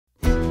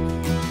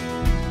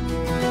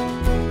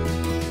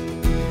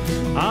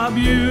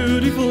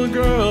beautiful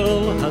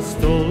girl has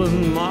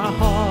stolen my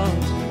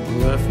heart,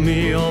 left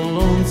me all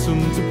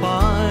lonesome to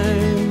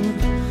pine.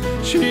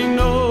 She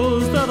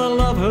knows that I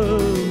love her,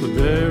 but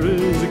there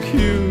is a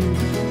queue,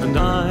 and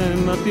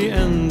I'm at the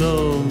end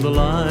of the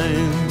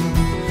line.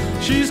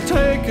 She's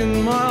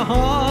taken my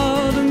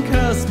heart and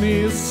cast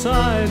me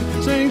aside,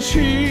 saying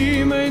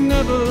she may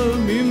never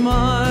be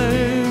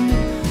mine.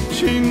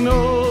 She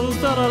knows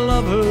that I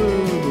love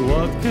her, but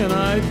what can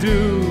I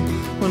do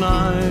when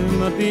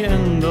I'm at the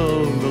end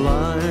of the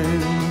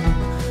line?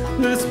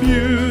 This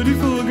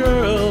beautiful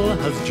girl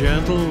has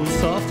gentle,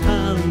 soft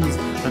hands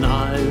and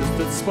eyes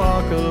that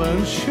sparkle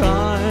and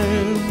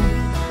shine,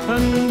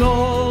 and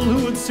all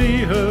who would see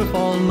her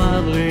fall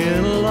madly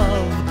in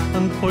love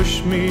and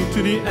push me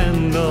to the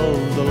end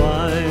of the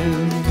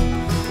line.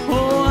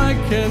 Oh, why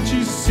can't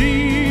she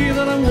see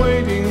that I'm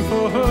waiting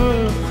for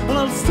her, and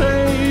I'll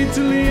stay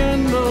till the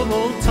end of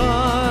all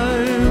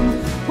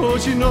time. Oh,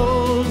 she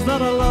knows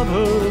that I love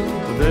her,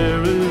 but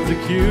there is a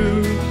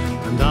queue,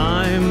 and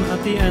I'm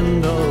at the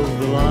end of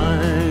the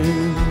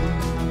line.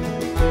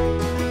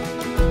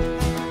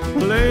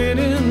 Late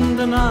in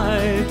the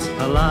night,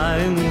 I lie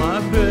in my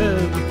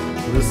bed,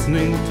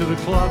 listening to the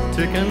clock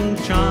tick and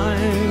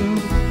chime,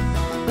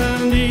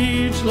 and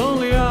each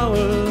lonely hour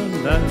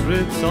that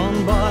drifts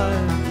on by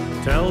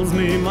tells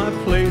me my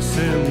place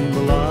in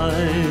the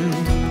line.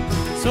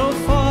 So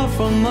far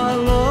from my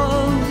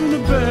love, in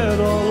a bed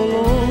all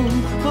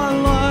alone, my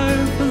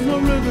life has no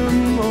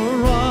rhythm or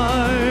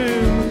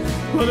rhyme.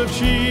 But if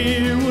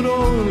she would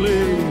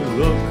only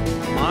look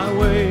my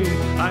way,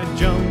 I'd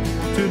jump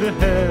to the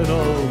head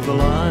of the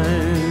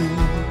line.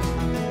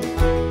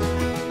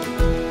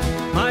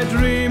 My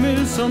dream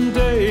is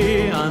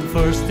someday I'm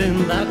first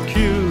in that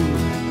queue,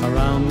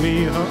 around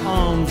me her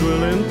arms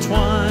will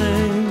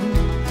entwine,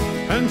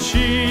 and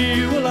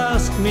she will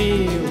ask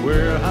me,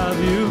 where have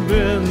you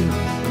been?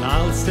 And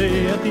I'll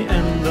say at the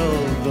end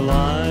of the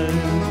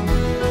line.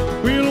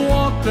 We'll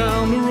walk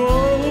down the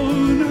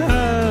road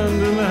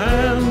hand in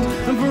hand,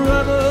 and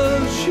forever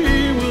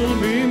she will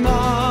be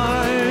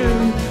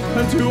mine.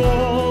 And to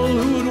all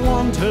who would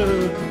want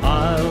her,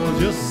 I'll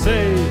just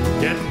say,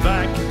 get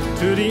back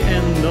to the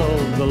end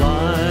of the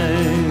line.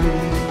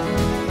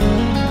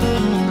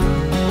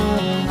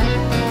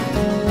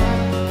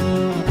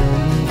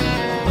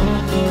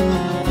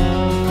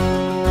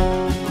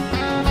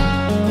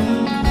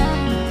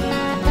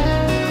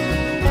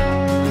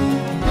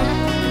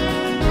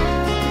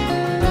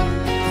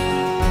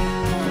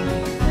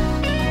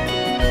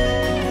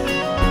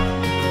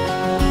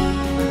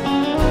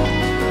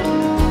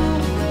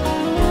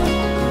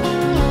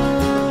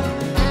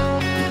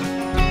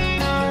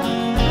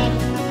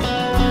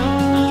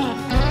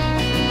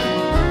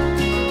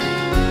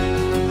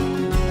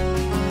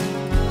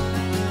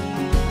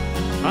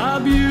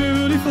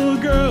 Beautiful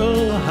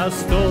girl has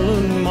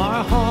stolen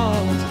my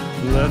heart,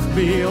 left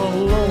me all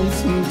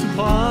lonesome to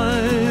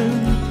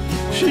pine.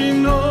 She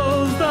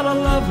knows that I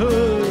love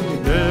her,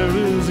 there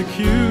is a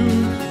queue,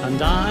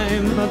 and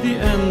I'm at the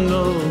end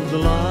of the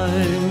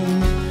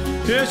line.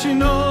 Yeah, she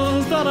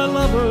knows that I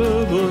love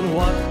her, but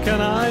what can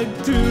I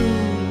do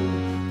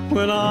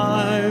when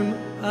I'm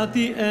at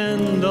the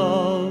end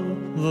of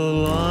the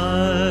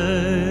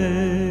line?